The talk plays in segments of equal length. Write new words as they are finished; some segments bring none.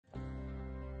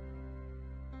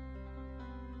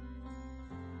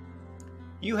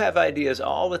You have ideas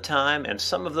all the time, and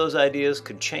some of those ideas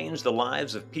could change the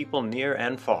lives of people near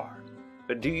and far.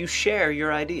 But do you share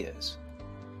your ideas?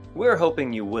 We're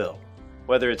hoping you will.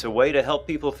 Whether it's a way to help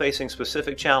people facing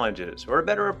specific challenges, or a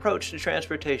better approach to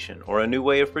transportation, or a new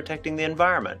way of protecting the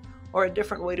environment, or a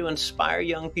different way to inspire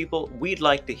young people, we'd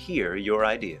like to hear your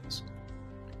ideas.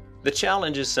 The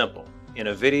challenge is simple. In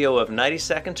a video of 90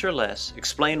 seconds or less,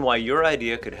 explain why your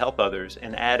idea could help others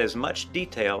and add as much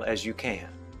detail as you can.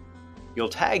 You'll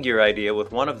tag your idea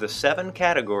with one of the 7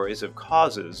 categories of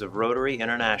causes of Rotary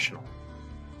International: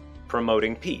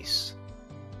 promoting peace,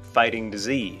 fighting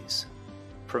disease,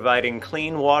 providing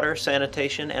clean water,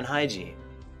 sanitation, and hygiene,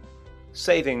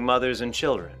 saving mothers and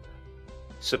children,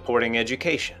 supporting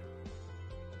education,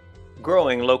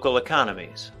 growing local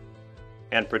economies,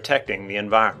 and protecting the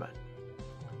environment.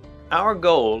 Our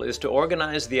goal is to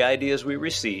organize the ideas we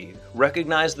receive,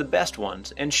 recognize the best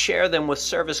ones, and share them with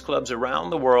service clubs around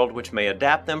the world which may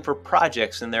adapt them for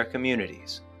projects in their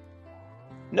communities.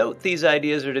 Note these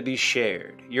ideas are to be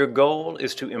shared. Your goal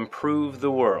is to improve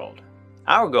the world.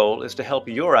 Our goal is to help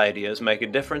your ideas make a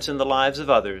difference in the lives of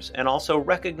others and also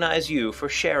recognize you for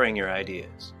sharing your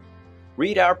ideas.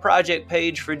 Read our project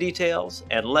page for details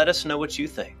and let us know what you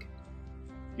think.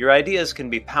 Your ideas can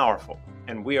be powerful,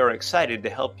 and we are excited to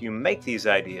help you make these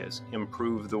ideas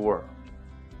improve the world.